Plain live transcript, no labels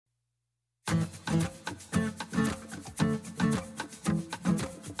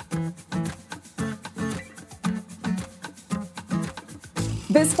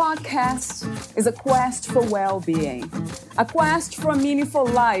This podcast is a quest for well-being, a quest for a meaningful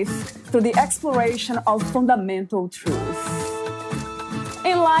life through the exploration of fundamental truth.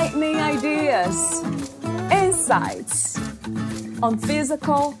 Enlightening ideas, insights on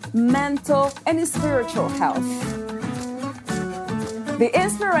physical, mental, and spiritual health. The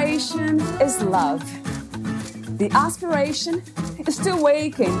inspiration is love. The aspiration is to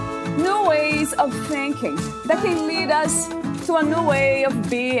awaken new ways of thinking that can lead us to a new way of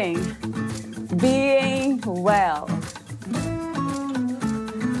being well.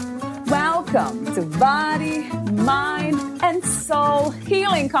 Welcome to Body, Mind, and Soul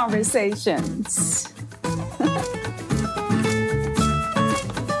Healing Conversations.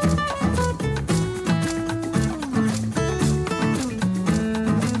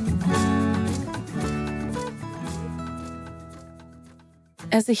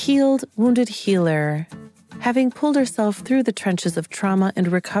 As a healed, wounded healer, having pulled herself through the trenches of trauma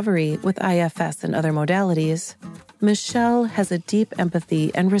and recovery with IFS and other modalities, Michelle has a deep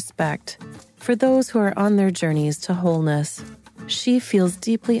empathy and respect for those who are on their journeys to wholeness. She feels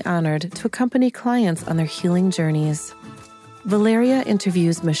deeply honored to accompany clients on their healing journeys. Valeria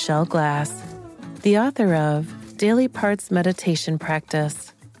interviews Michelle Glass, the author of Daily Parts Meditation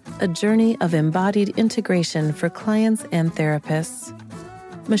Practice, a journey of embodied integration for clients and therapists.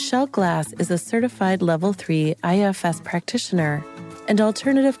 Michelle Glass is a certified Level 3 IFS practitioner and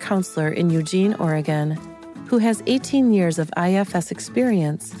alternative counselor in Eugene, Oregon, who has 18 years of IFS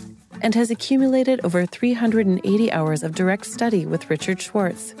experience and has accumulated over 380 hours of direct study with Richard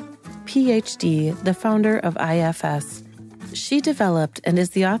Schwartz, PhD, the founder of IFS. She developed and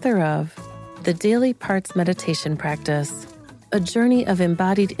is the author of the Daily Parts Meditation Practice, a journey of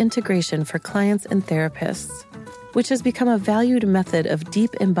embodied integration for clients and therapists, which has become a valued method of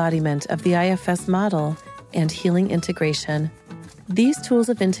deep embodiment of the IFS model and healing integration. These tools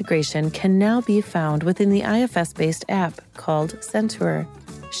of integration can now be found within the IFS-based app called Sentur.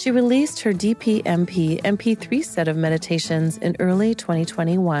 She released her DPMP MP3 Set of Meditations in early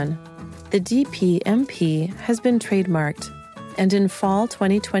 2021. The DPMP has been trademarked, and in fall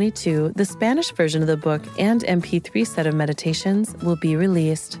 2022, the Spanish version of the book and MP3 Set of Meditations will be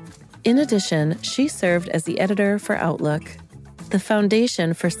released. In addition, she served as the editor for Outlook, the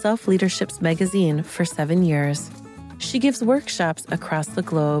foundation for Self-Leadership's magazine, for 7 years. She gives workshops across the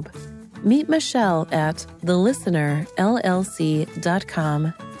globe. Meet Michelle at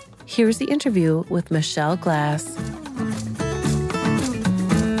thelistenerllc.com. Here's the interview with Michelle Glass.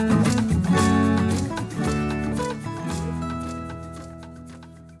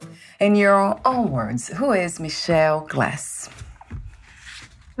 In your own words, who is Michelle Glass?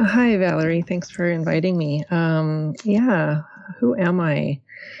 Hi, Valerie. Thanks for inviting me. Who am I?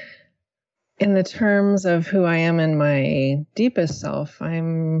 In the terms of who I am in my deepest self,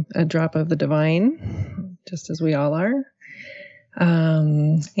 I'm a drop of the divine, just as we all are.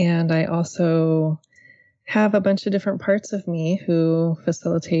 And I also have a bunch of different parts of me who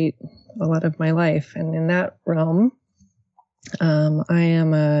facilitate a lot of my life. And in that realm, I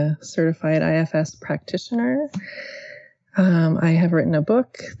am a certified IFS practitioner. I have written a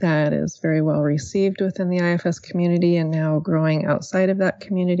book that is very well received within the IFS community and now growing outside of that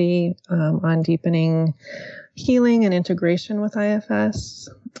community on deepening healing and integration with IFS.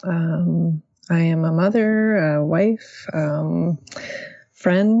 I am a mother, a wife,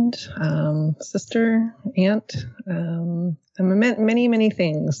 friend, sister, aunt. I'm many, many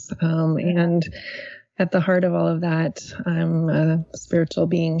things. And at the heart of all of that, I'm a spiritual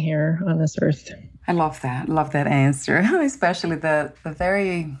being here on this earth. I love that answer, especially the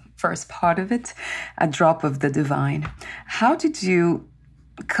very first part of it, a drop of the divine. How did you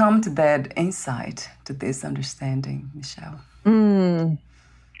come to that insight, to this understanding, Michelle? Well,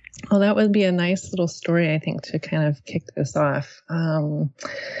 that would be a nice little story, I think, to kind of kick this off. I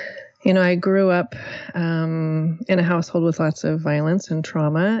grew up in a household with lots of violence and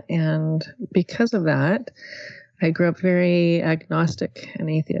trauma, and because of that, I grew up very agnostic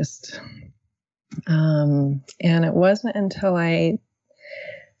and atheist. And it wasn't until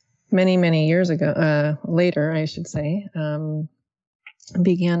many years ago, later, I should say,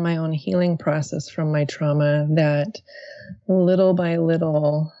 began my own healing process from my trauma that little by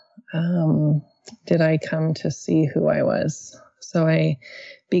little did I come to see who I was. So I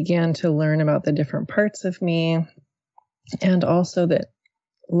began to learn about the different parts of me, and also that,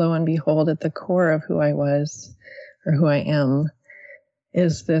 lo and behold, at the core of who I was, or who I am,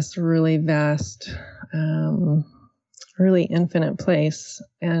 is this really vast, really infinite place.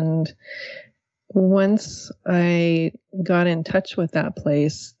 And once I got in touch with that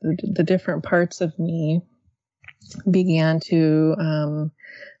place, the different parts of me began to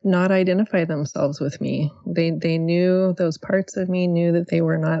not identify themselves with me. They knew those parts of me, knew that they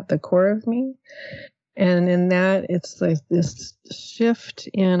were not the core of me. And in that, it's like this shift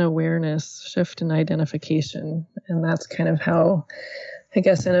in awareness, shift in identification. And that's kind of how, I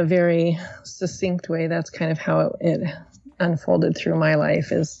guess in a very succinct way, that's kind of how it unfolded through my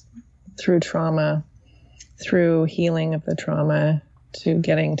life, is through trauma, through healing of the trauma, to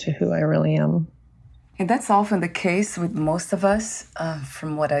getting to who I really am. And that's often the case with most of us,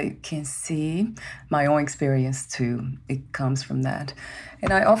 from what I can see. My own experience too, it comes from that.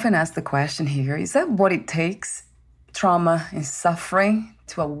 And I often ask the question here, is that what it takes, trauma and suffering,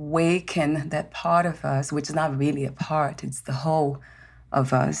 to awaken that part of us, which is not really a part, it's the whole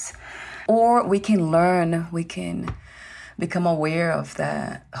of us? Or we can learn, we can become aware of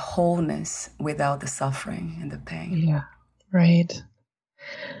that wholeness without the suffering and the pain. Yeah, right.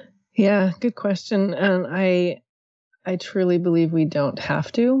 Yeah, good question. And I truly believe we don't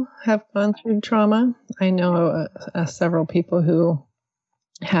have to have gone through trauma. I know several people who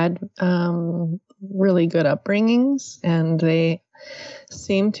had really good upbringings, and they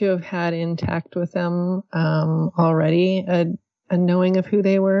seem to have had intact with them already a knowing of who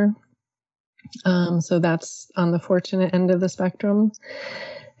they were. So that's on the fortunate end of the spectrum.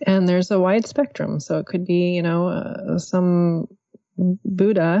 And there's a wide spectrum. So it could be, some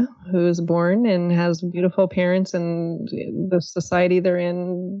Buddha who's born and has beautiful parents, and the society they're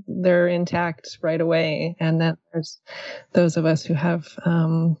in, they're intact right away. And then there's those of us who have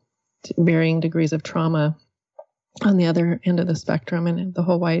varying degrees of trauma on the other end of the spectrum, and the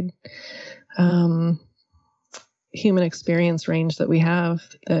whole wide human experience range that we have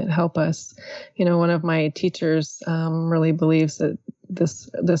that help us. One of my teachers really believes that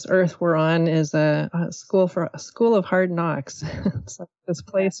this earth we're on is a school of hard knocks. It's like this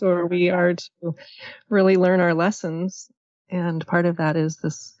place where we are to really learn our lessons, and part of that is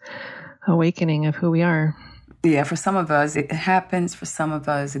this awakening of who we are. Yeah, for some of us it happens, for some of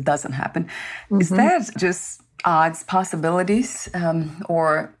us it doesn't happen. Is that just odds, possibilities,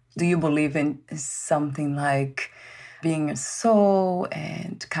 or do you believe in something like being a soul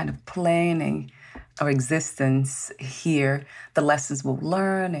and kind of planning our existence here, the lessons we'll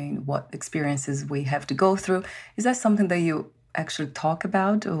learn and what experiences we have to go through? Is that something that you actually talk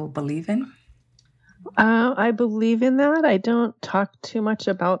about or believe in? I believe in that. I don't talk too much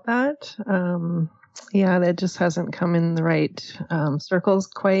about that. That just hasn't come in the right circles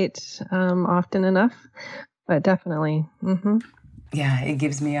quite often enough, but definitely. Mm-hmm. Yeah, it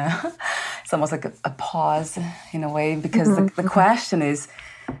gives me it's almost like a pause in a way, because the question is,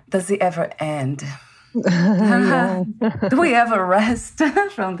 does it ever end? Do we ever rest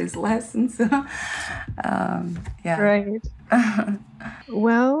from these lessons? Right.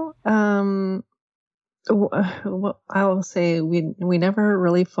 Well, I'll say we never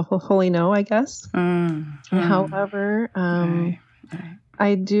really fully know, I guess. However, right.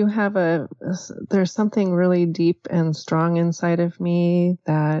 I do have there's something really deep and strong inside of me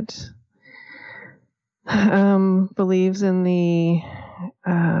that believes in the,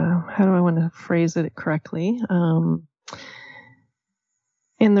 how do I want to phrase it correctly?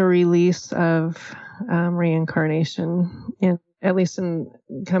 In the release of reincarnation, at least in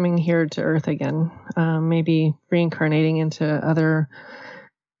coming here to Earth again, maybe reincarnating into other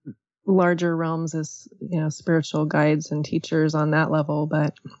larger realms as spiritual guides and teachers on that level.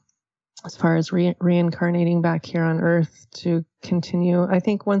 But as far as reincarnating back here on Earth to continue, I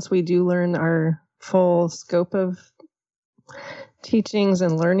think once we do learn our full scope of teachings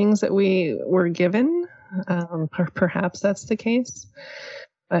and learnings that we were given, perhaps that's the case,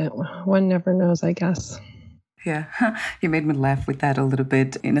 but one never knows, I guess. Yeah, you made me laugh with that a little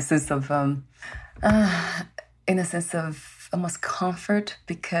bit, in a sense of almost comfort,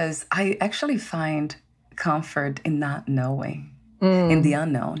 because I actually find comfort in not knowing, in the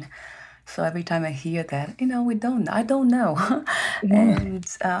unknown. So every time I hear that, I don't know. And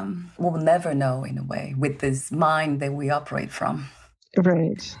we'll never know, in a way, with this mind that we operate from.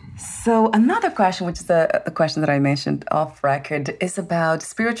 Right. So another question, which is the question that I mentioned off record, is about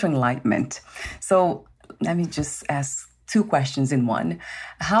spiritual enlightenment. So let me just ask two questions in one.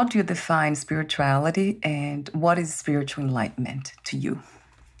 How do you define spirituality, and what is spiritual enlightenment to you?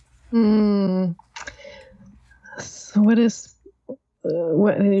 So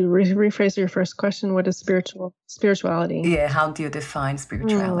rephrase your first question. What is spirituality? Yeah, how do you define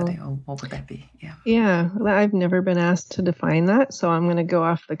spirituality, or what would that be? Yeah, I've never been asked to define that, so I'm going to go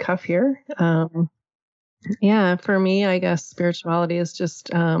off the cuff here. For me, I guess spirituality is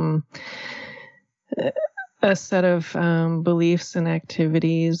just a set of beliefs and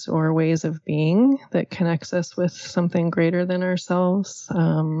activities or ways of being that connects us with something greater than ourselves.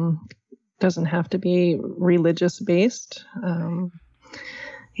 Doesn't have to be religious based.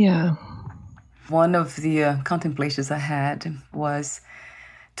 Yeah. One of the contemplations I had was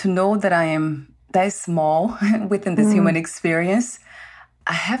to know that I am that small within this human experience.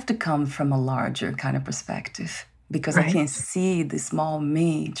 I have to come from a larger kind of perspective because I can see the small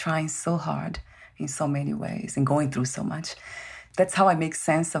me trying so hard in so many ways and going through so much. That's how I make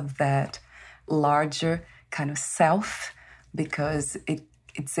sense of that larger kind of self, because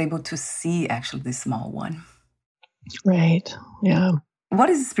it's able to see actually the small one. Right. Yeah. What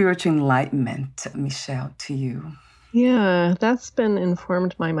is spiritual enlightenment, Michelle, to you? Yeah, that's been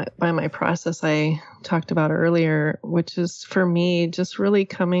informed by my process I talked about earlier, which is for me just really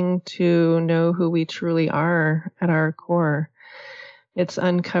coming to know who we truly are at our core. It's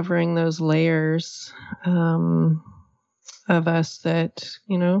uncovering those layers of us that,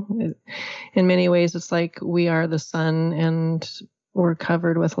 in many ways, it's like we are the sun and we're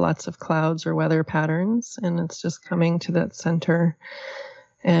covered with lots of clouds or weather patterns. And it's just coming to that center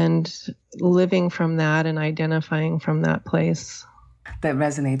and living from that and identifying from that place. That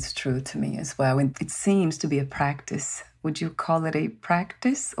resonates true to me as well. And it seems to be a practice. Would you call it a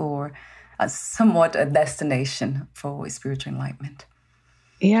practice or somewhat a destination for spiritual enlightenment?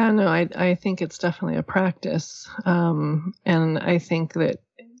 Yeah, no, I think it's definitely a practice. And I think that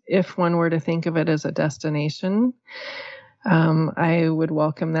if one were to think of it as a destination, I would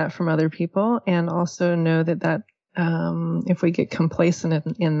welcome that from other people, and also know that if we get complacent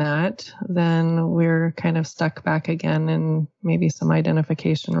in that, then we're kind of stuck back again in maybe some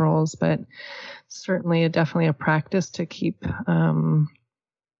identification roles. But certainly, definitely a practice to keep,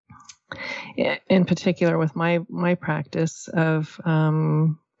 in particular with my practice of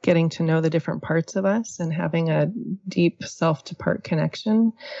getting to know the different parts of us and having a deep self-to-part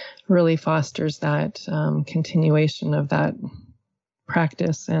connection really fosters that continuation of that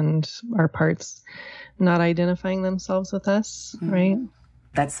practice and our parts not identifying themselves with us, right?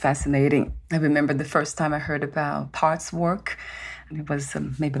 That's fascinating. I remember the first time I heard about parts work, and it was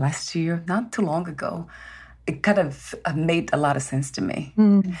maybe last year, not too long ago. It kind of made a lot of sense to me.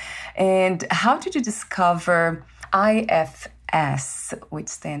 And how did you discover IFS, which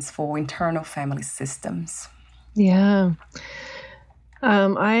stands for Internal Family Systems? Yeah.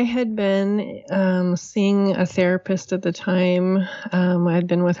 I had been seeing a therapist at the time. I had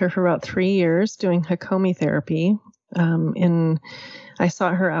been with her for about 3 years doing accompany therapy. And I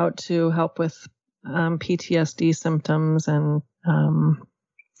sought her out to help with PTSD symptoms and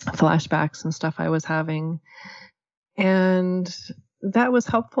flashbacks and stuff I was having. And that was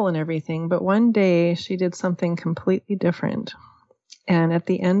helpful and everything. But one day she did something completely different. And at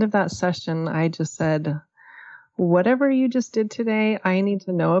the end of that session, I just said, whatever you just did today, I need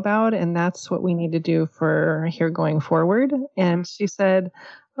to know about, and that's what we need to do for here going forward. And she said,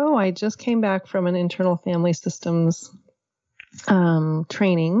 oh, I just came back from an internal family systems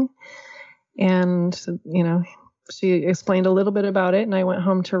training. And, she explained a little bit about it, and I went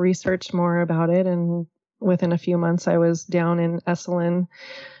home to research more about it. And within a few months, I was down in Esalen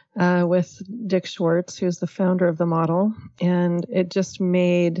with Dick Schwartz, who's the founder of the model. And it just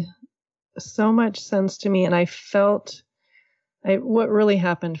made so much sense to me. And I felt what really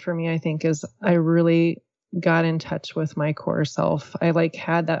happened for me, I think, is I really got in touch with my core self. I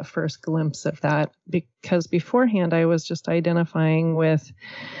had that first glimpse of that, because beforehand I was just identifying with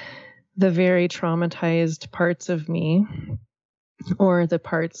the very traumatized parts of me, or the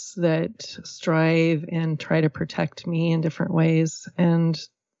parts that strive and try to protect me in different ways. And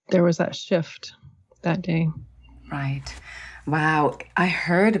there was that shift that day. Right. Wow. I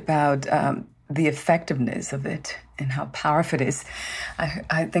heard about the effectiveness of it and how powerful it is.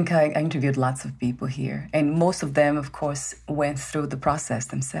 I think I interviewed lots of people here, and most of them, of course, went through the process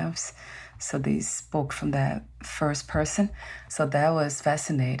themselves. So they spoke from the first person. So that was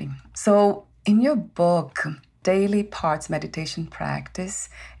fascinating. So in your book, Daily Parts Meditation Practice,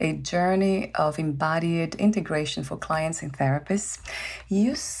 A Journey of Embodied Integration for Clients and Therapists,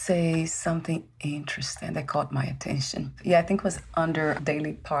 you say something interesting that caught my attention. Yeah, I think it was under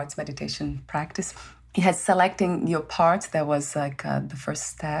Daily Parts Meditation Practice. It had selecting your parts. That was the first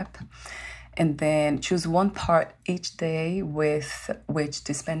step. And then choose one part each day with which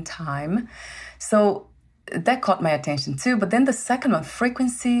to spend time. So that caught my attention too. But then the second one,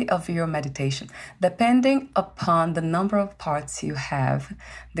 frequency of your meditation. Depending upon the number of parts you have,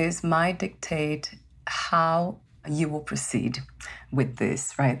 this might dictate how you will proceed with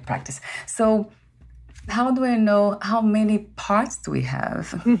this, right, practice. So how do I know how many parts do we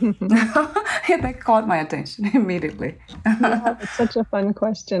have That caught my attention immediately. Yeah, it's such a fun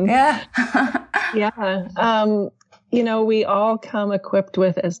question. Yeah. Yeah. We all come equipped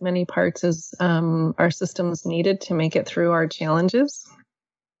with as many parts as our systems needed to make it through our challenges.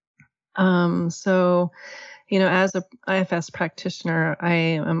 So, as a IFS practitioner, I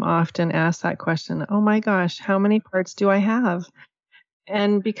am often asked that question, oh my gosh, how many parts do I have?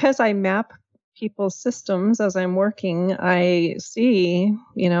 And because I map people's systems as I'm working, I see,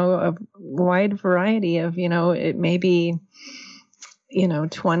 a wide variety of, it may be,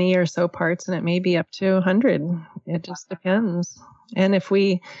 20 or so parts, and it may be up to 100. It just depends. And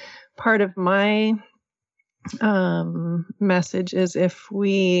part of my message is if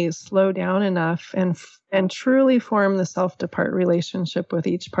we slow down enough and truly form the self-to-part relationship with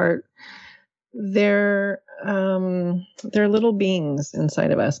each part, they're little beings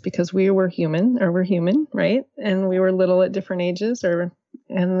inside of us, because we're human, right? And we were little at different ages,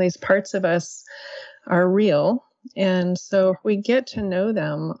 and these parts of us are real. And so if we get to know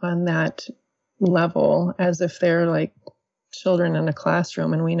them on that level, as if they're like children in a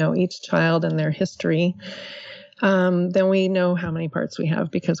classroom, and we know each child and their history, then we know how many parts we have,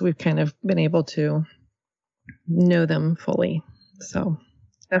 because we've kind of been able to know them fully. So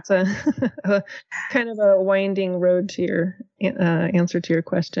that's a kind of a winding road to your answer to your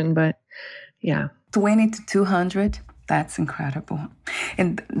question, but yeah. 20 to 200, that's incredible.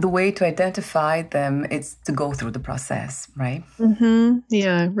 And the way to identify them is to go through the process, right? Mm-hmm.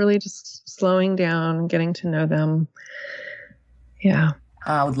 Yeah, really just slowing down, getting to know them. Yeah.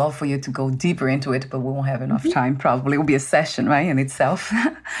 I would love for you to go deeper into it, but we won't have enough time. Probably it will be a session, right, in itself.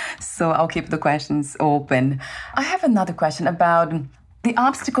 So I'll keep the questions open. I have another question about the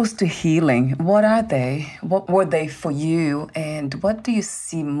obstacles to healing. What are they? What were they for you? And what do you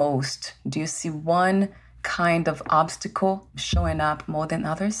see most? Do you see one kind of obstacle showing up more than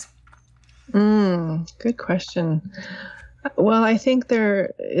others? Good question. Well, I think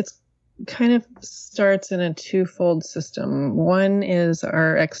it's kind of starts in a twofold system. One is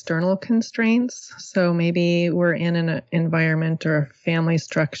our external constraints. So maybe we're in an environment or a family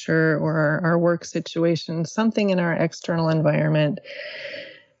structure or our work situation, something in our external environment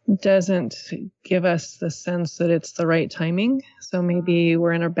doesn't give us the sense that it's the right timing. So maybe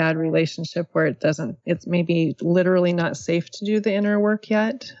we're in a bad relationship where it's maybe literally not safe to do the inner work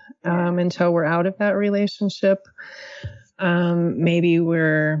yet until we're out of that relationship. Maybe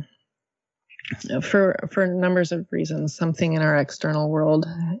we're, for numbers of reasons, something in our external world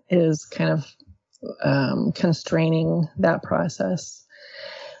is kind of constraining that process.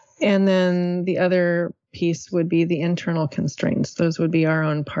 And then the other piece would be the internal constraints. Those would be our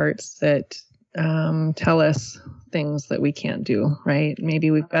own parts that tell us things that we can't do, right?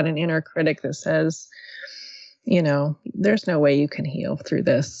 Maybe we've got an inner critic that says, there's no way you can heal through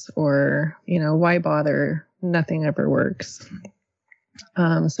this, or, why bother? Nothing ever works.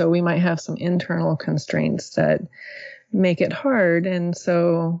 So we might have some internal constraints that make it hard. And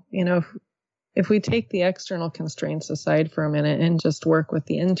so, if we take the external constraints aside for a minute and just work with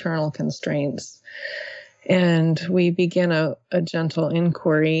the internal constraints, and we begin a gentle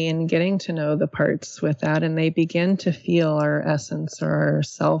inquiry and getting to know the parts with that, and they begin to feel our essence or our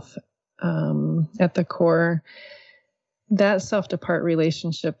self at the core, that self-to-part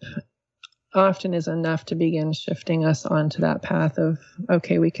relationship often is enough to begin shifting us onto that path of,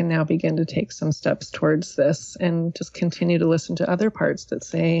 okay, we can now begin to take some steps towards this, and just continue to listen to other parts that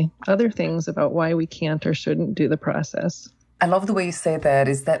say other things about why we can't or shouldn't do the process. I love the way you say that,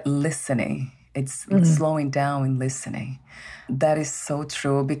 is that listening. It's slowing down and listening. That is so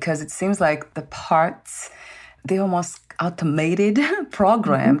true, because it seems like the parts, they're almost automated,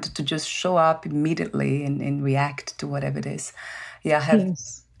 programmed to just show up immediately and react to whatever it is. Yeah,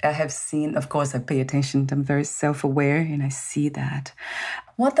 I have seen, of course, I pay attention. I'm very self-aware, and I see that.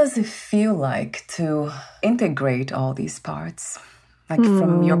 What does it feel like to integrate all these parts? Like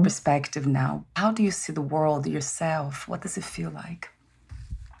from your perspective now, how do you see the world, yourself? What does it feel like?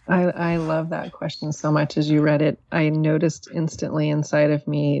 I love that question so much. As you read it, I noticed instantly inside of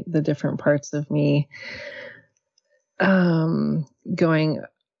me the different parts of me going,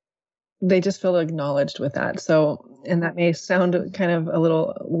 they just feel acknowledged with that. So, and that may sound kind of a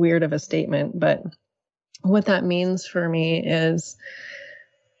little weird of a statement, but what that means for me is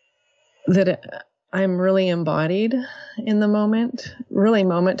that I'm really embodied in the moment, really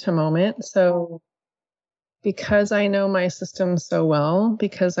moment to moment. So because I know my system so well,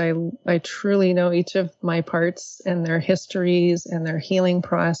 because I truly know each of my parts and their histories and their healing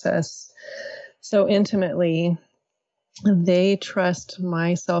process so intimately, they trust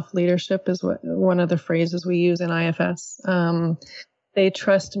my self-leadership is one of the phrases we use in IFS. they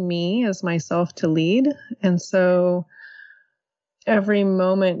trust me as myself to lead. And so every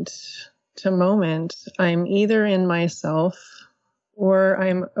moment to moment, I'm either in myself or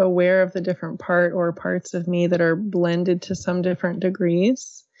I'm aware of the different parts of me that are blended to some different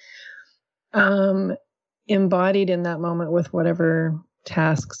degrees, embodied in that moment with whatever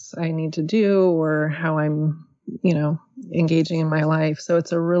tasks I need to do or how I'm, engaging in my life. So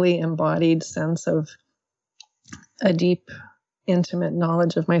it's a really embodied sense of a deep, intimate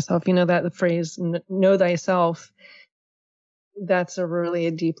knowledge of myself. That the phrase, know thyself, that's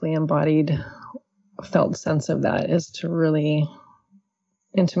a deeply embodied, felt sense of that, is to really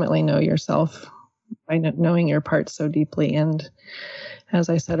intimately know yourself by knowing your parts so deeply. And as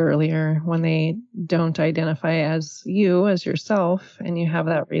I said earlier, when they don't identify as you, as yourself, and you have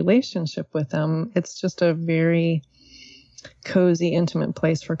that relationship with them, it's just a very cozy, intimate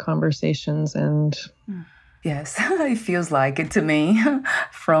place for conversations. And yes, it feels like it to me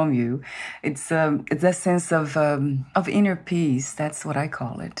from you. It's that sense of inner peace. That's what I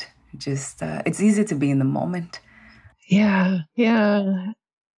call it. Just it's easy to be in the moment. Yeah.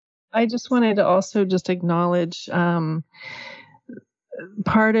 I just wanted to also just acknowledge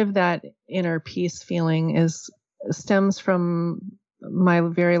part of that inner peace feeling stems from my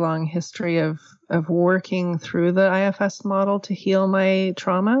very long history of working through the IFS model to heal my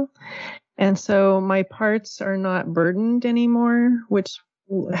trauma. And so my parts are not burdened anymore, which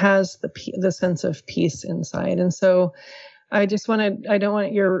has the sense of peace inside. And so I don't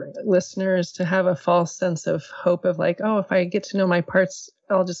want your listeners to have a false sense of hope of like, oh, if I get to know my parts,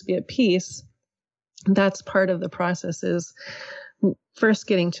 I'll just be at peace. That's part of the process, is first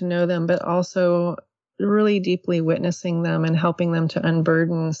getting to know them, but also really deeply witnessing them and helping them to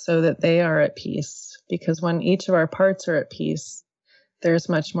unburden so that they are at peace. Because when each of our parts are at peace, there's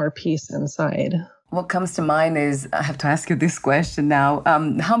much more peace inside. What comes to mind is, I have to ask you this question now.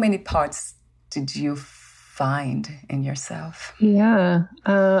 How many parts did you find in yourself? Yeah,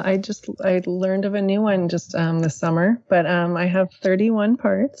 I learned of a new one just this summer, but I have 31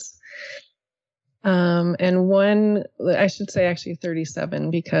 parts. And one, I should say actually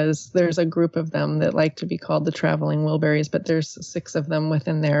 37, because there's a group of them that like to be called the traveling Wilburys, but there's 6 of them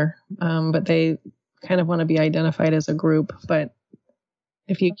within there. But they kind of want to be identified as a group. But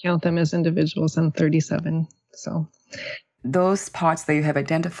if you count them as individuals, then 37. So those parts that you have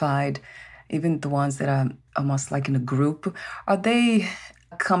identified, even the ones that are almost like in a group, are they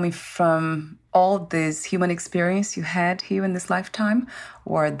coming from all this human experience you had here in this lifetime?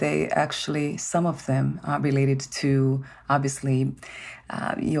 Or are they actually, some of them are related to, obviously,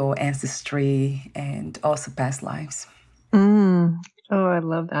 your ancestry and also past lives? Oh, I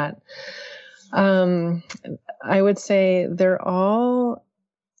love that. I would say they're all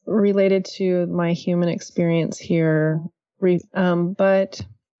related to my human experience here, but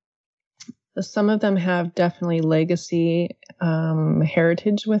some of them have definitely legacy,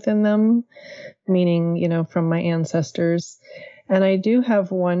 heritage within them, meaning, from my ancestors. And I do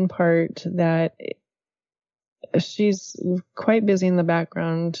have one part that she's quite busy in the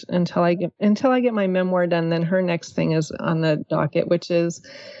background until I get my memoir done. Then her next thing is on the docket, which is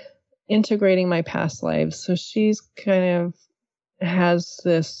integrating my past lives. So she's kind of has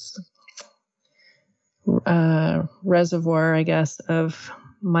this reservoir, I guess, of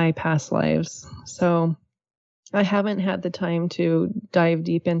my past lives. So I haven't had the time to dive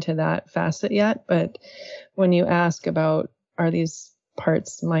deep into that facet yet. But when you ask about, are these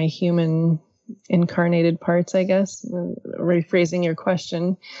parts my human incarnated parts, I guess, rephrasing your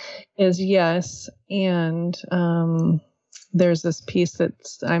question, is yes. And there's this piece that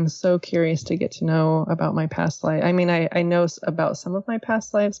I'm so curious to get to know about my past life. I mean, I know about some of my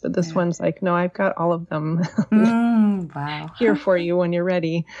past lives, but this one's like, no, I've got all of them wow. here for you when you're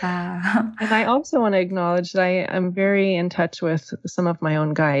ready. And I also want to acknowledge that I am very in touch with some of my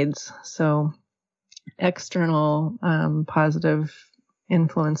own guides. So external positive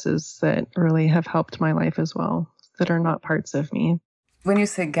influences that really have helped my life as well, that are not parts of me. When you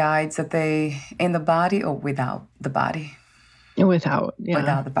say guides, are they in the body or without the body? Without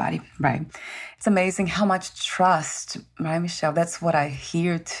the body, right. It's amazing how much trust, right, Michelle? That's what I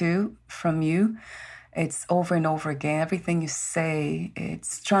hear too from you. It's over and over again. Everything you say,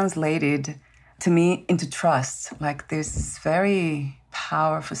 it's translated to me into trust. Like this very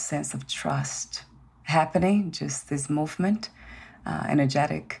powerful sense of trust happening, just this movement,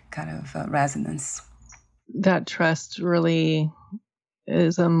 energetic kind of resonance. That trust really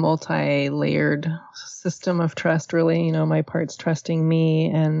is a multi-layered system of trust, really. My parts trusting me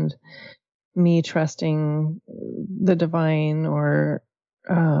and me trusting the divine or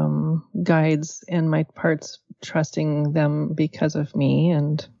guides, and my parts trusting them because of me.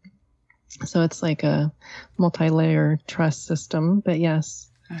 And so it's like a multi-layer trust system, but yes.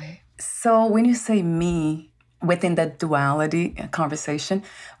 Right. So when you say me, within that duality conversation,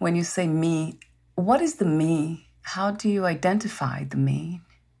 when you say me, what is the me? How do you identify the me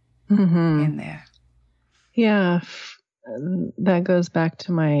in there? Yeah, that goes back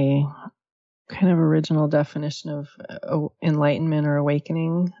to my kind of original definition of enlightenment or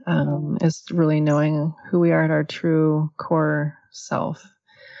awakening, is really knowing who we are at our true core self.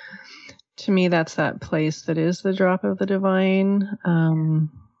 To me, that's that place that is the drop of the divine.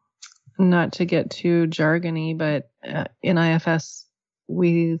 Not to get too jargony, but in IFS,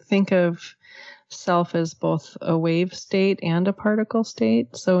 we think of self as both a wave state and a particle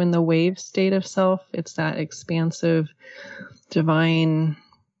state. So in the wave state of self, it's that expansive, divine,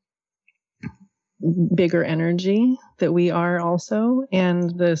 bigger energy that we are also.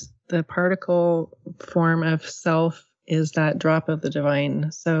 And the particle form of self is that drop of the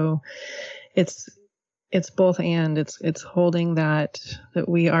divine. So it's both and. It's holding that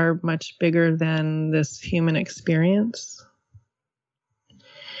we are much bigger than this human experience.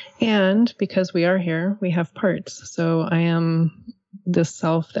 And because we are here, we have parts. So I am this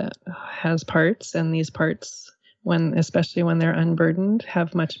self that has parts, and these parts, especially when they're unburdened,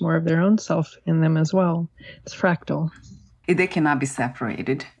 have much more of their own self in them as well. It's fractal. They cannot be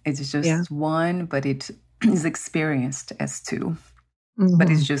separated. It's just one, but it is experienced as two.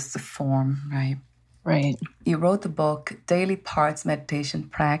 But it's just a form, right? Right. You wrote the book, Daily Parts Meditation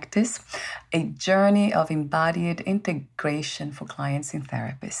Practice, a Journey of Embodied Integration for Clients and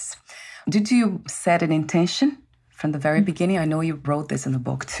Therapists. Did you set an intention from the very beginning? I know you wrote this in the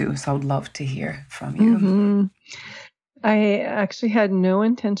book too, so I would love to hear from you. I actually had no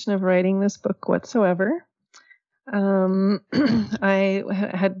intention of writing this book whatsoever. I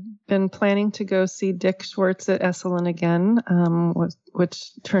had been planning to go see Dick Schwartz at Esalen again,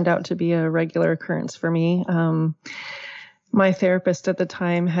 which turned out to be a regular occurrence for me. My therapist at the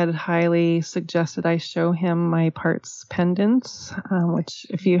time had highly suggested I show him my parts pendants, which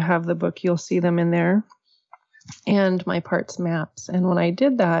if you have the book, you'll see them in there, and my parts maps. And when I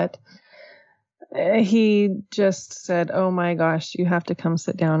did that, he just said, "Oh my gosh, you have to come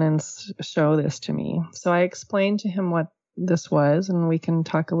sit down and show this to me." So I explained to him what this was, and we can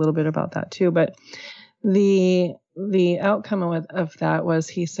talk a little bit about that too. But the outcome of that was,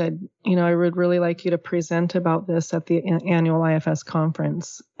 he said, "I would really like you to present about this at the annual IFS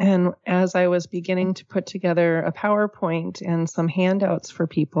conference." And as I was beginning to put together a PowerPoint and some handouts for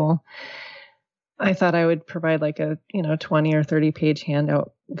people, I thought I would provide like a 20 or 30 page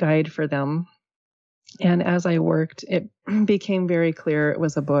handout guide for them. And as I worked, it became very clear it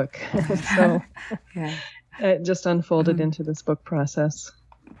was a book. So it just unfolded into this book process.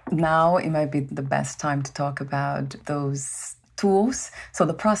 Now it might be the best time to talk about those tools. So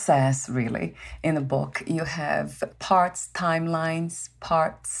the process, really, in the book, you have parts timelines,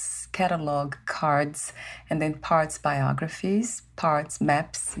 parts catalog cards, and then parts biographies, parts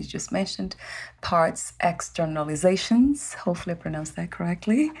maps, you just mentioned, parts externalizations, hopefully I pronounced that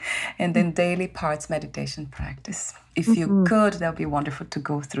correctly, and then daily parts meditation practice. If you could, that would be wonderful to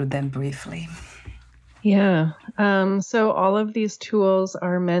go through them briefly. Yeah. So all of these tools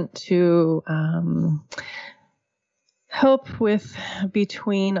are meant to help with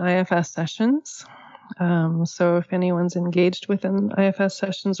between IFS sessions. So if anyone's engaged within IFS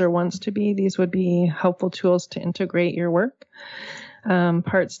sessions or wants to be, these would be helpful tools to integrate your work.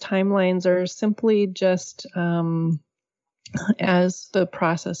 Parts timelines are simply just, as the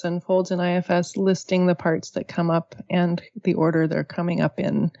process unfolds in IFS, listing the parts that come up and the order they're coming up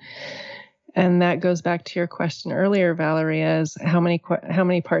in. And that goes back to your question earlier, Valeria, is how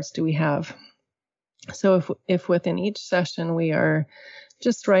many parts do we have? So if within each session we are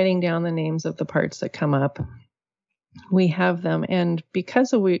just writing down the names of the parts that come up, we have them. And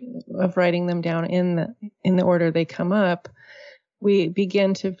because of writing them down in the order they come up, we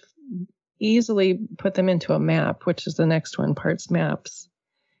begin to easily put them into a map, which is the next one, parts maps.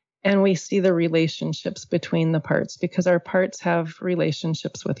 And we see the relationships between the parts, because our parts have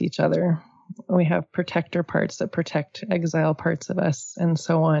relationships with each other. We have protector parts that protect exile parts of us, and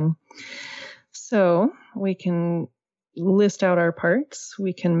so on. So we can list out our parts,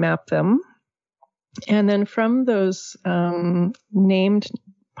 we can map them, and then from those named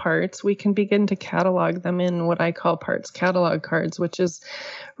parts, we can begin to catalog them in what I call parts catalog cards, which is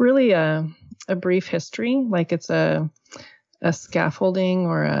really a brief history, like it's a scaffolding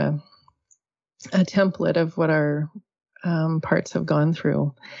or a template of what our parts have gone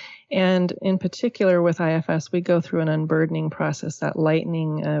through. And in particular with IFS, we go through an unburdening process, that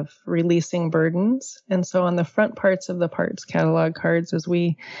lightening of releasing burdens. And so on the front parts of the parts catalog cards, as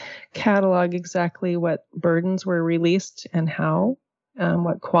we catalog exactly what burdens were released and how,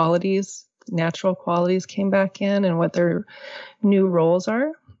 what qualities, natural qualities came back in and what their new roles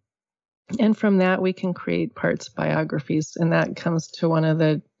are. And from that, we can create parts biographies. And that comes to one of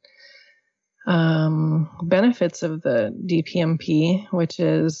the benefits of the DPMP, which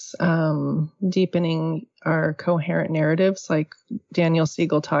is deepening our coherent narratives. Like Daniel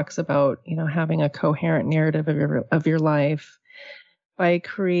Siegel talks about, having a coherent narrative of your life by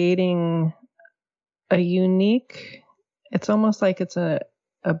creating a unique, it's almost like it's a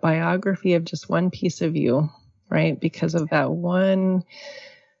biography of just one piece of you, right? Because of that one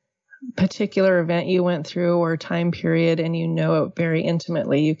particular event you went through or time period, and you know it very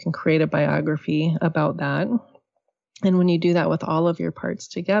intimately, you can create a biography about that. And when you do that with all of your parts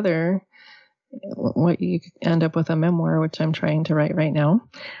together, what you end up with a memoir, which I'm trying to write right now,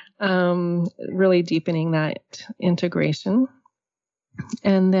 really deepening that integration.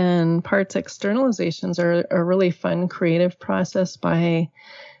 And then parts externalizations are a really fun creative process by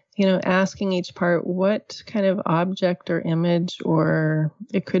asking each part what kind of object or image, or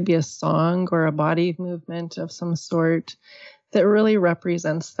it could be a song or a body movement of some sort that really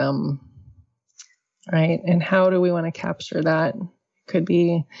represents them, right? And how do we want to capture that? Could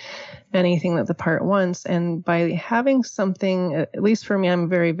be anything that the part wants. And by having something, at least for me, I'm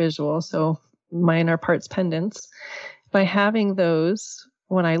very visual, so mine are parts pendants. By having those,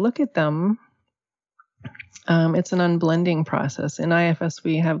 when I look at them, it's an unblending process. In IFS,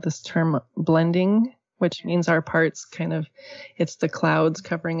 we have this term blending, which means our parts it's the clouds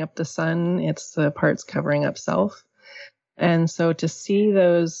covering up the sun. It's the parts covering up self. And so to see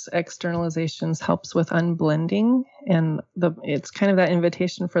those externalizations helps with unblending. And it's kind of that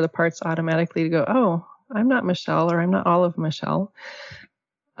invitation for the parts automatically to go, oh, I'm not Michelle, or I'm not all of Michelle.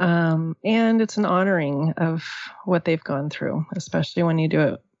 And it's an honoring of what they've gone through, especially when you do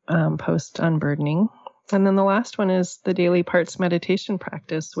it post unburdening. And then the last one is the daily parts meditation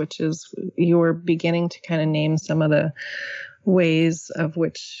practice, which is you're beginning to kind of name some of the ways of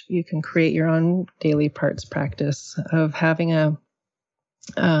which you can create your own daily parts practice of having a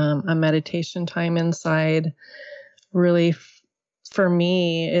meditation time inside. Really, for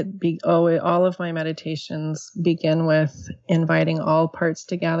me, all of my meditations begin with inviting all parts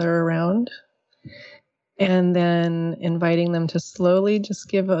to gather around. And then inviting them to slowly just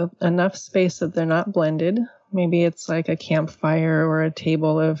give enough space that they're not blended. Maybe it's like a campfire or a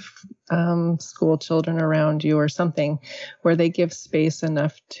table of school children around you or something where they give space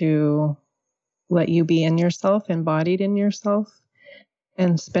enough to let you be in yourself, embodied in yourself,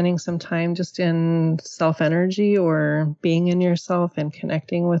 and spending some time just in self-energy or being in yourself and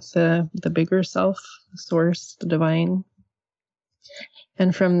connecting with the bigger self, the source, the divine.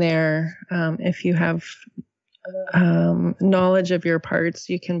 And from there, if you have knowledge of your parts,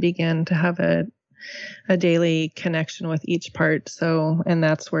 you can begin to have a daily connection with each part. So, and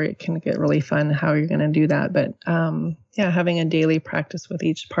that's where it can get really fun how you're going to do that. But having a daily practice with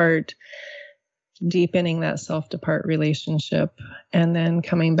each part, deepening that self to part relationship, and then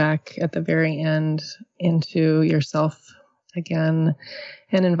coming back at the very end into yourself again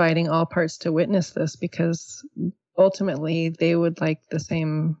and inviting all parts to witness this, because ultimately they would like the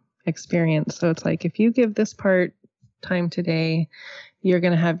same experience. So it's like, if you give this part time today, you're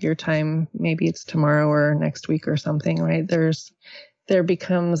going to have your time. Maybe it's tomorrow or next week or something, right? There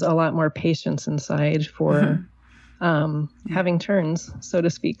becomes a lot more patience inside for having turns, so to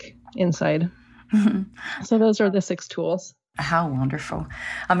speak, inside. So those are the 6 tools. How wonderful.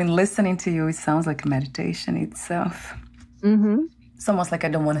 I mean, listening to you, it sounds like a meditation itself. Mm-hmm. It's almost like I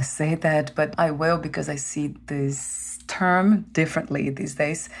don't want to say that, but I will, because I see this term differently these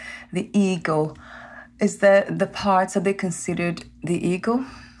days. The ego. Is that the parts, are they considered the ego?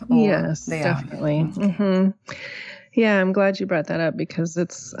 Yes, definitely. Mm-hmm. Yeah, I'm glad you brought that up, because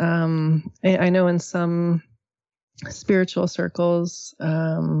it's, I know in some spiritual circles,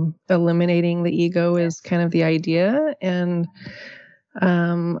 eliminating the ego is kind of the idea. And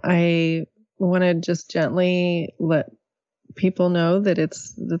I want to just gently let people know that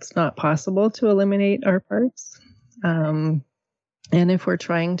it's not possible to eliminate our parts. And if we're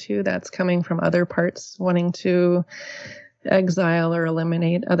trying to, that's coming from other parts wanting to exile or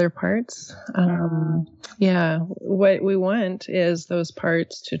eliminate other parts. What we want is those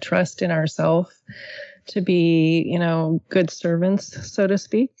parts to trust in ourselves, to be, good servants, so to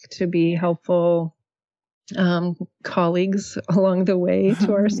speak, to be helpful colleagues along the way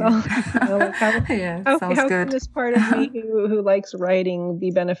to ourselves. Yeah. You know, like how Sounds how good. can this part of me who likes writing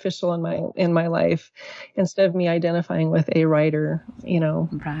be beneficial in my life, instead of me identifying with a writer, you know?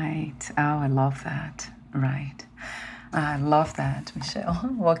 Right. Oh, I love that. Right. I love that, Michelle.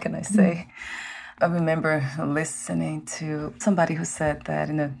 What can I say? I remember listening to somebody who said that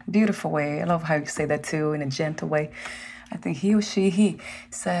in a beautiful way. I love how you say that too, in a gentle way. I think he or he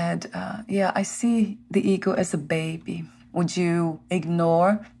said, yeah, I see the ego as a baby. Would you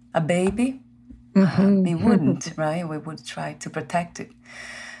ignore a baby? We wouldn't, right? We would try to protect it.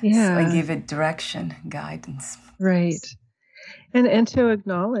 Yeah. So, and give it direction, guidance. Right. And to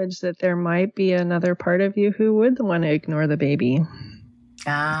acknowledge that there might be another part of you who would want to ignore the baby.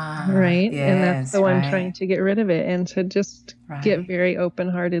 Right. Yes, and that's the one right. trying to get rid of it, and to just get very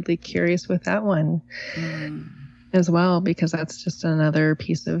open-heartedly curious with that one as well, because that's just another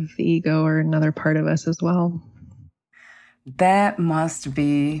piece of the ego or another part of us as well. That must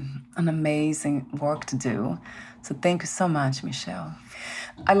be an amazing work to do. So thank you so much, Michelle.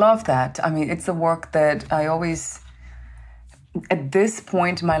 I love that. I mean, it's a work that I always, at this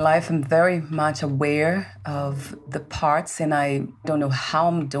point in my life, I'm very much aware of the parts, and I don't know how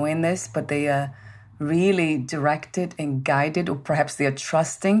I'm doing this, but they are really directed and guided, or perhaps they are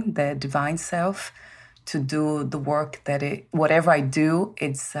trusting the divine self to do the work that whatever I do,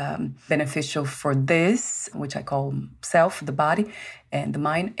 it's beneficial for this, which I call self, the body and the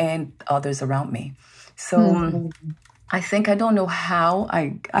mind, and others around me. So I think, I don't know how,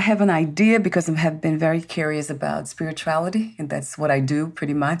 I have an idea because I have been very curious about spirituality, and that's what I do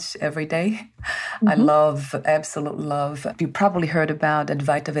pretty much every day. I love, absolute love. You probably heard about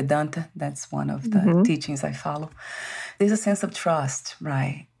Advaita Vedanta. That's one of the teachings I follow. There's a sense of trust,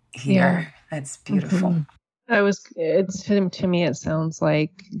 right here. Yeah. That's beautiful. To me, it sounds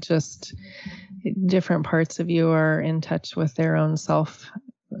like just different parts of you are in touch with their own self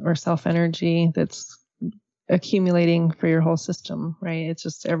or self energy that's accumulating for your whole system, right? It's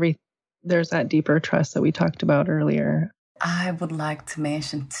just there's that deeper trust that we talked about earlier. I would like to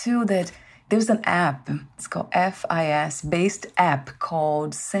mention too that there's an app, it's called IFS-based app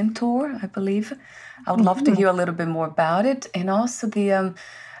called Sentur, I believe. I would love to hear a little bit more about it. And also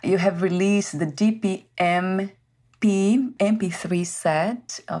you have released the DPMP MP3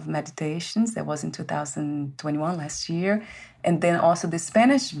 Set of Meditations. That was in 2021, last year. And then also the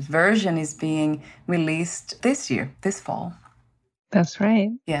Spanish version is being released this year, this fall. That's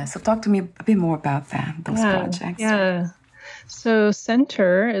right. Yeah, so talk to me a bit more about those projects. Yeah. So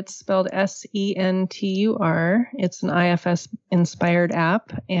Sentur, it's spelled Sentur. It's an IFS-inspired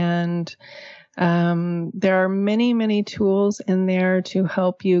app, and there are many, many tools in there to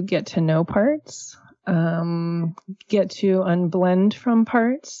help you get to know parts, get to unblend from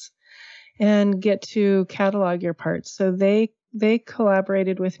parts, and get to catalog your parts. So they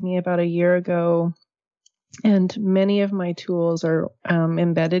collaborated with me about a year ago, and many of my tools are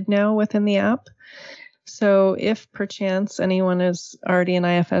embedded now within the app. So if perchance anyone is already an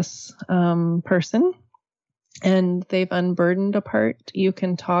IFS person and they've unburdened a part, you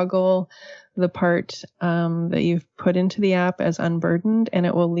can toggle the part that you've put into the app as unburdened, and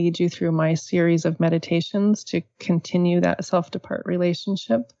it will lead you through my series of meditations to continue that self-to-part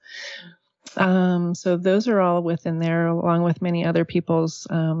relationship. So those are all within there, along with many other people's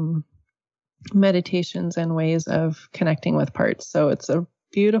meditations and ways of connecting with parts. So it's a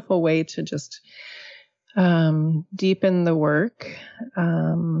beautiful way to just deepen the work,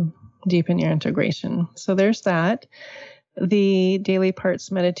 deepen your integration. So there's that. The Daily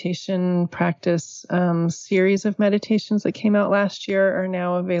Parts Meditation Practice series of meditations that came out last year are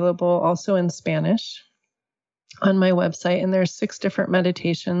now available also in Spanish on my website. And there's 6 different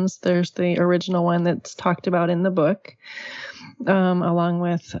meditations. There's the original one that's talked about in the book, along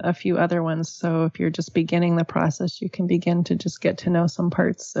with a few other ones. So if you're just beginning the process, you can begin to just get to know some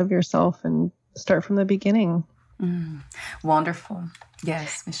parts of yourself and start from the beginning. Wonderful.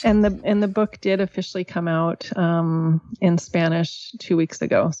 Yes, Michelle. And the book did officially come out in Spanish 2 weeks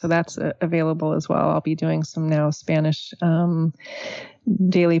ago. So that's available as well. I'll be doing some now Spanish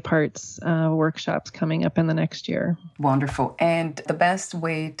daily parts workshops coming up in the next year. Wonderful. And the best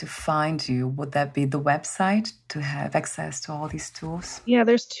way to find you, would that be the website to have access to all these tools? Yeah,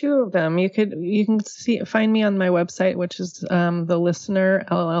 there's 2 of them. You can find me on my website, which is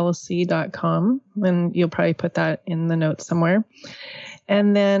thelistenerllc.com, and you'll probably put that in the notes somewhere.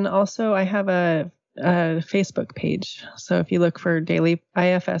 And then also I have a Facebook page. So if you look for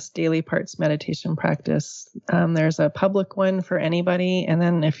IFS Daily Parts Meditation Practice, there's a public one for anybody. And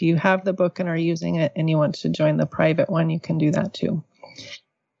then if you have the book and are using it and you want to join the private one, you can do that too.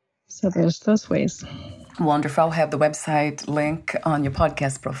 So there's those ways. Wonderful. I'll have the website link on your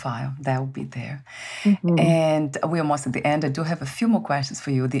podcast profile. That will be there. Mm-hmm. And we're almost at the end. I do have a few more questions for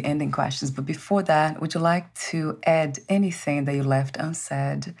you, the ending questions. But before that, would you like to add anything that you left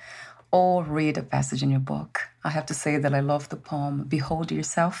unsaid or read a passage in your book? I have to say that I love the poem, Behold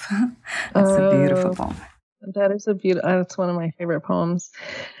Yourself. That's a beautiful poem. That is that's one of my favorite poems.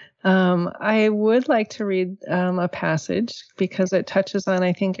 I would like to read a passage because it touches on,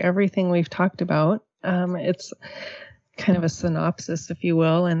 I think, everything we've talked about. It's kind of a synopsis, if you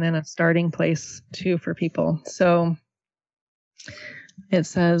will, and then a starting place too for people. So it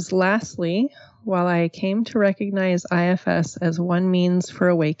says, lastly, while I came to recognize IFS as one means for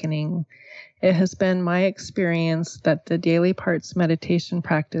awakening, it has been my experience that the daily parts meditation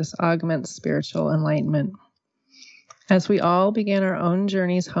practice augments spiritual enlightenment. As we all begin our own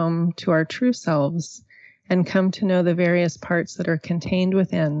journeys home to our true selves and come to know the various parts that are contained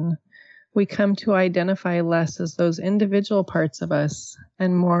within, we come to identify less as those individual parts of us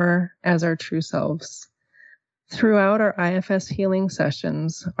and more as our true selves. Throughout our IFS healing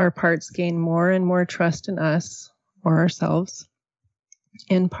sessions, our parts gain more and more trust in us or ourselves,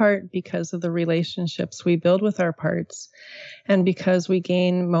 in part because of the relationships we build with our parts and because we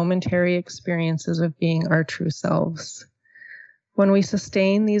gain momentary experiences of being our true selves. When we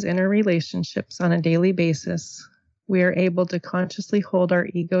sustain these inner relationships on a daily basis, we are able to consciously hold our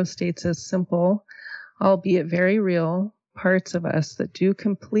ego states as simple, albeit very real, parts of us that do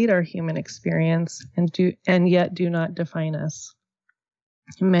complete our human experience and yet do not define us.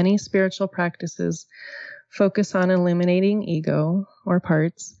 Many spiritual practices focus on eliminating ego or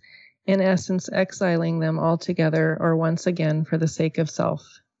parts, in essence exiling them altogether or once again for the sake of self.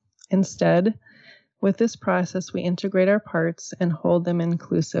 Instead, with this process, we integrate our parts and hold them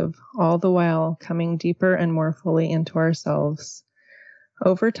inclusive, all the while coming deeper and more fully into ourselves.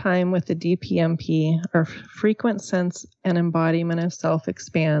 Over time, with the DPMP, our frequent sense and embodiment of self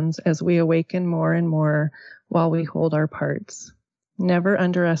expands as we awaken more and more while we hold our parts. Never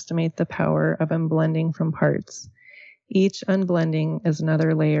underestimate the power of unblending from parts. Each unblending is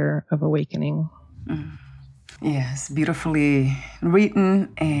another layer of awakening. Yes, beautifully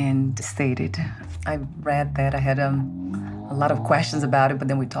written and stated. I read that. I had a lot of questions about it, but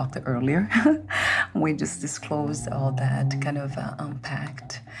then we talked earlier. We just disclosed all that, kind of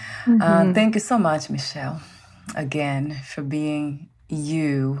unpacked. Thank you so much, Michelle, again, for being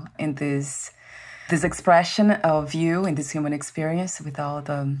you in this expression of you in this human experience with all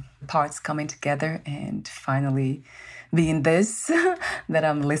the parts coming together and finally being this that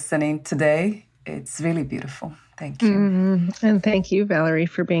I'm listening today. It's really beautiful. Thank you. And thank you, Valerie,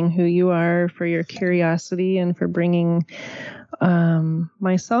 for being who you are, for your curiosity, and for bringing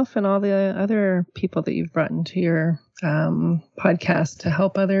myself and all the other people that you've brought into your podcast to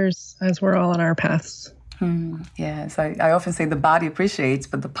help others as we're all on our paths. Yes, I often say the body appreciates,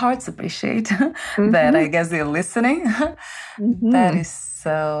 but the parts appreciate that. I guess they're listening. That is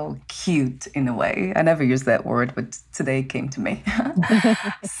so cute in a way. I never used that word, but today it came to me.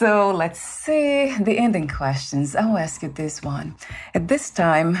 So let's see the ending questions. I'll ask you this one. At this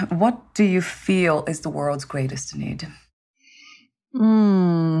time, what do you feel is the world's greatest need?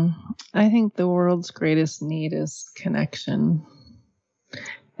 I think the world's greatest need is connection.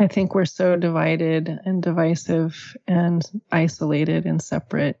 I think we're so divided and divisive and isolated and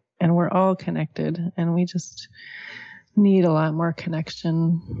separate, and we're all connected, and we just need a lot more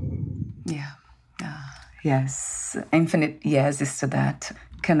connection. Yeah. Yes. Infinite yeses to that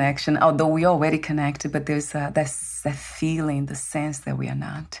connection. Although we're already connected, but there's that feeling, the sense that we are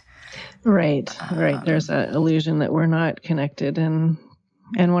not. Right. There's that illusion that we're not connected, and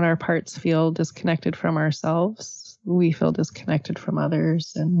when our parts feel disconnected from ourselves, we feel disconnected from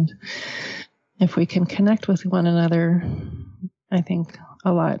others. And if we can connect with one another, I think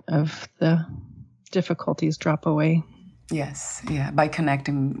a lot of the difficulties drop away. Yes, yeah, by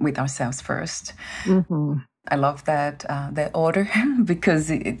connecting with ourselves first. I love that order because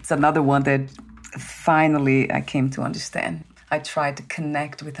it's another one that finally I came to understand. I tried to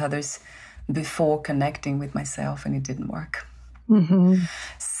connect with others before connecting with myself, and it didn't work.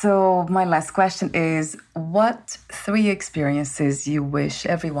 So my last question is, what 3 experiences you wish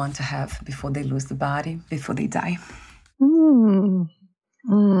everyone to have before they lose the body, before they die?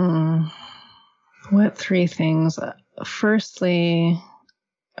 What 3 things? Firstly,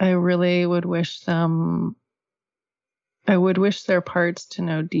 I really would wish their parts to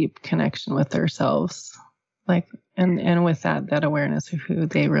know deep connection with themselves, and with that awareness of who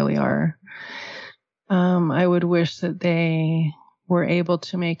they really are. I would wish that they were able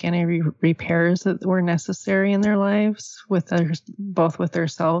to make any repairs that were necessary in their lives, both with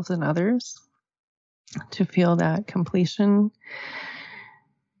themselves and others, to feel that completion.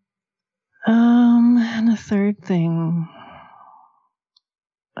 And a third thing,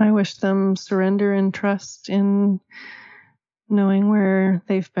 I wish them surrender and trust in knowing where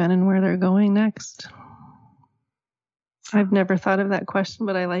they've been and where they're going next. I've never thought of that question,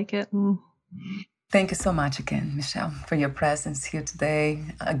 but I like it. Thank you so much again, Michelle, for your presence here today.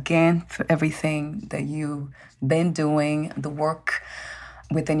 Again, for everything that you've been doing, the work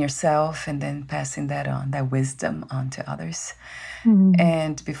within yourself, and then passing that on, that wisdom on to others.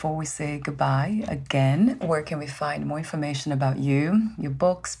 And before we say goodbye, again, where can we find more information about you, your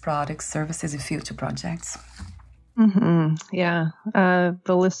books, products, services, and future projects? Yeah,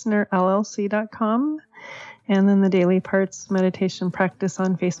 thelistenerllc.com, and then the Daily Parts Meditation Practice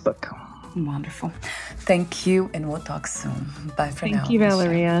on Facebook. Wonderful. Thank you, and we'll talk soon. Bye for now. Thank you,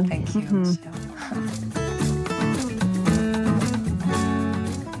 Valeria. Michelle. Thank you, Michelle.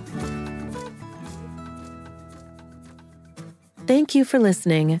 Thank you for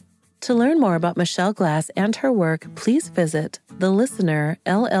listening. To learn more about Michelle Glass and her work, please visit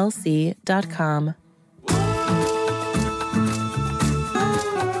thelistenerllc.com.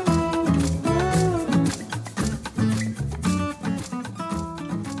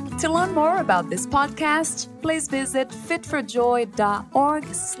 To learn more about this podcast, please visit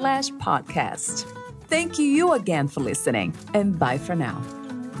fitforjoy.org/podcast. Thank you again for listening, and bye for now.